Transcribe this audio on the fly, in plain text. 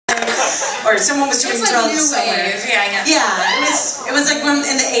or someone was doing drugs somewhere. Yeah, yeah. It was like when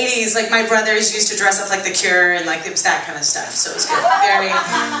in the 80s, like my brothers used to dress up like The Cure, and like it was that kind of stuff. So it was good. Very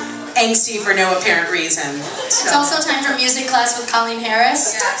angsty for no apparent reason. So. It's also time for music class with Colleen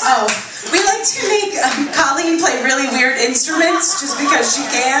Harris. Yes. Oh, we like to make Colleen play really weird instruments just because she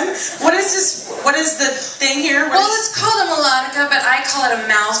can. What is this? What is the thing here? Well, it's called a melodica, but I call it a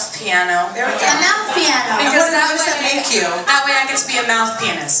mouth piano. There we go. A mouth piano. Because what does that make you? That way I get to be a mouth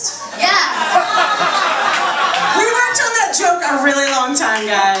pianist. Yeah. We worked on that joke a really long time,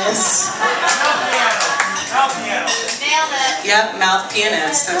 guys. Mouth piano. Nailed it. Yep, mouth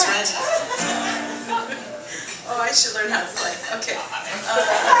pianist. That's right. Oh, I should learn how to play. Okay.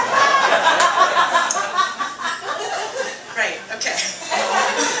 Right. Okay.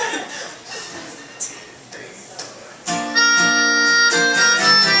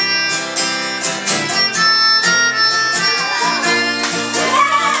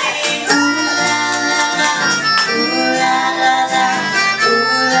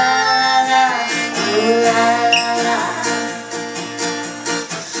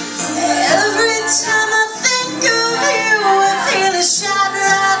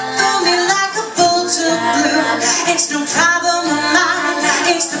 It's no problem of mine,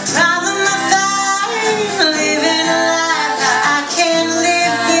 it's the problem I find. Living a life I can't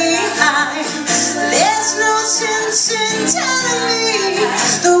live behind. There's no sense in telling me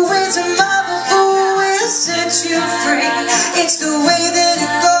the wisdom of a fool will set you free. It's the way that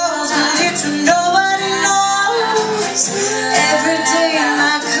it goes, but it's what nobody knows. Every day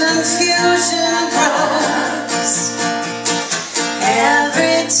my confusion grows.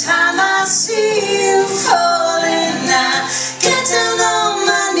 Every time I see you fall, get down on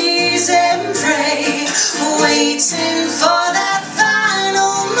my knees and pray, waiting for that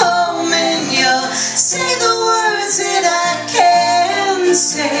final moment. You'll say the words that I can't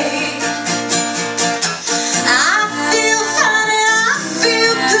say. I feel fine and I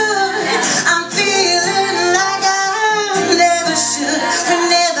feel good. I'm feeling like I never should.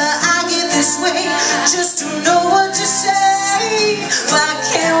 Whenever I get this way, just don't know what to say. Why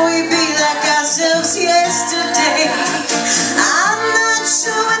can't we be like ourselves yesterday? I'm not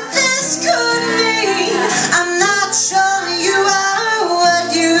sure what this could mean. I'm not sure you are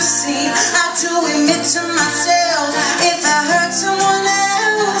what you see. I do admit to myself, if I hurt someone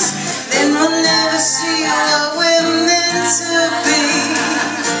else, then we'll never see what we're meant to be.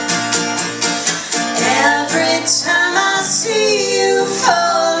 Every time I see you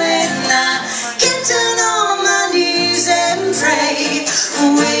falling, I get down on my knees and pray,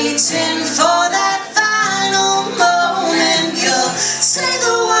 waiting for that final moment. You'll say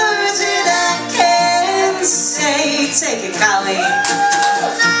the words that I can't say. Take it, Colleen.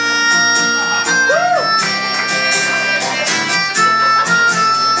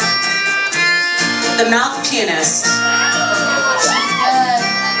 The mouth pianist.